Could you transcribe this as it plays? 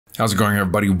How's it going,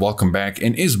 everybody? Welcome back.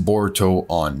 And is Boruto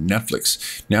on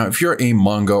Netflix? Now, if you're a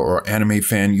manga or anime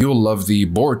fan, you'll love the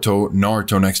Boruto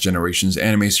Naruto Next Generations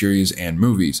anime series and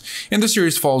movies. And this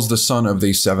series follows the son of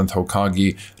the 7th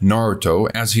Hokage, Naruto,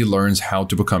 as he learns how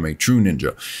to become a true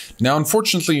ninja. Now,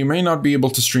 unfortunately, you may not be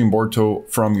able to stream Boruto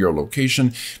from your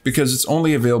location because it's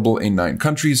only available in 9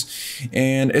 countries.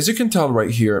 And as you can tell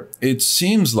right here, it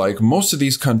seems like most of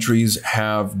these countries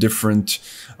have different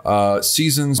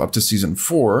seasons up to season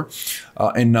 4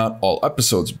 and not all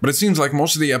episodes, but it seems like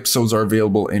most of the episodes are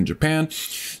available in Japan.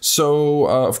 So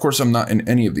of course I'm not in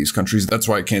any of these countries, that's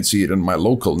why I can't see it in my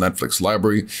local Netflix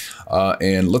library.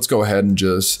 And let's go ahead and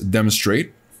just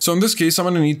demonstrate. So in this case, I'm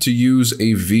going to need to use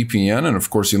a VPN, and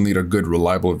of course you'll need a good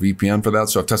reliable VPN for that.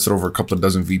 So I've tested over a couple of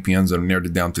dozen VPNs and narrowed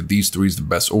it down to these 3 is the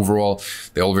best overall.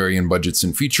 They all vary in budgets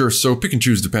and features, so pick and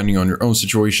choose depending on your own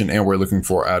situation and what you're looking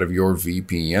for out of your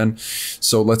VPN.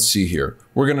 So let's see here.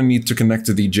 We're going to need to connect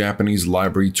to the Japanese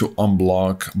library to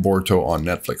unblock Boruto on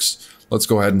Netflix. Let's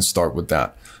go ahead and start with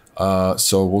that.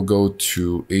 So we'll go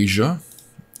to Asia.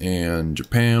 And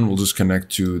Japan, we'll just connect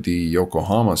to the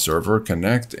Yokohama server,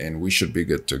 connect, and we should be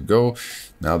good to go.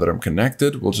 Now that I'm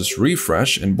connected, we'll just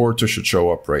refresh and Boruto should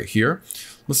show up right here.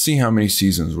 Let's see how many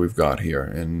seasons we've got here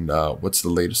and what's the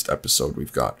latest episode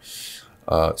we've got.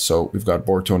 So we've got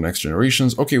Boruto Next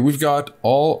Generations. Okay, we've got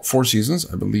all 4 seasons.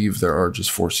 I believe there are just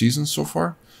 4 seasons so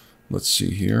far. Let's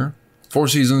see here. 4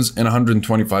 seasons and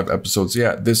 125 episodes.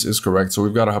 Yeah, this is correct. So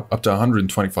we've got up to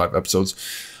 125 episodes.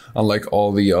 Unlike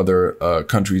all the other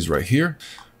countries right here.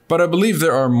 But I believe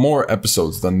there are more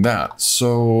episodes than that.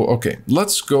 So, okay,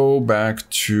 let's go back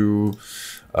to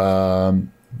the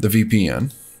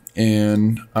VPN.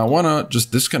 And I want to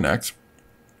just disconnect.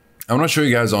 I want to show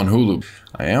you guys on Hulu.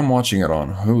 I am watching it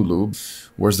on Hulu.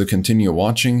 Where's the continue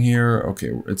watching here?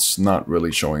 Okay, it's not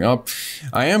really showing up.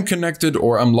 I am connected,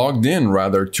 or I'm logged in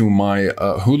rather, to my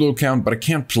Hulu account, but I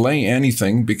can't play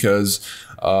anything because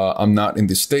I'm not in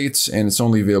the States and it's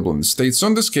only available in the States. So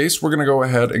in this case, we're going to go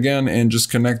ahead again and just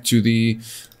connect to the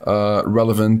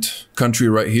relevant country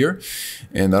right here.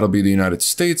 And that'll be the United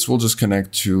States. We'll just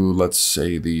connect to, let's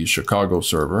say, the Chicago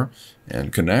server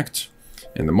and connect.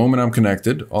 And the moment I'm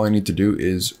connected, all I need to do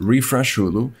is refresh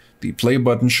Hulu. The play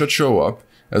button should show up,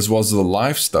 as well as the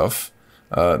live stuff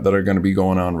that are going to be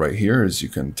going on right here, as you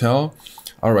can tell.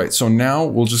 All right, so now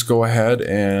we'll just go ahead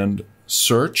and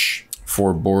search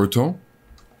for Boruto.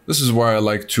 This is where I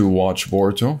like to watch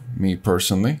Boruto, me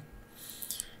personally.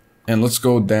 And let's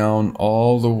go down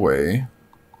all the way.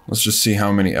 Let's just see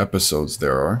how many episodes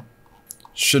there are.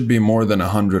 Should be more than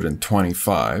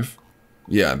 125.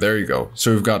 Yeah, there you go.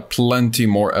 So we've got plenty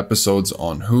more episodes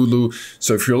on Hulu.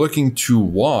 So if you're looking to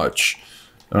watch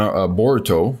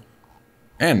Boruto,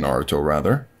 and Naruto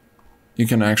rather, you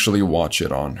can actually watch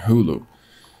it on Hulu.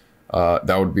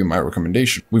 That would be my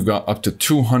recommendation. We've got up to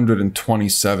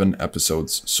 227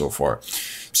 episodes so far.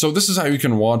 So this is how you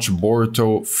can watch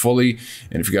Boruto fully.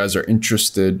 And if you guys are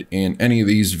interested in any of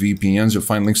these VPNs, you'll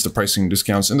find links to pricing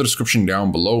discounts in the description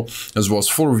down below, as well as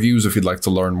full reviews if you'd like to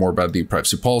learn more about the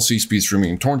privacy policy, speed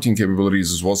streaming, and torrenting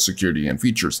capabilities, as well as security and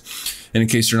features. And in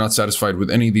case you're not satisfied with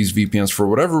any of these VPNs for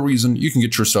whatever reason, you can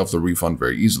get yourself the refund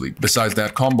very easily. Besides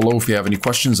that, comment below if you have any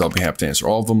questions. I'll be happy to answer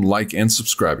all of them. Like and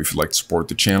subscribe if you'd like to support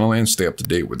the channel and stay up to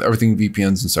date with everything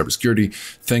VPNs and cybersecurity.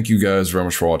 Thank you guys very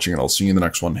much for watching, and I'll see you in the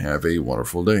next one. Have a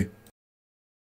wonderful day.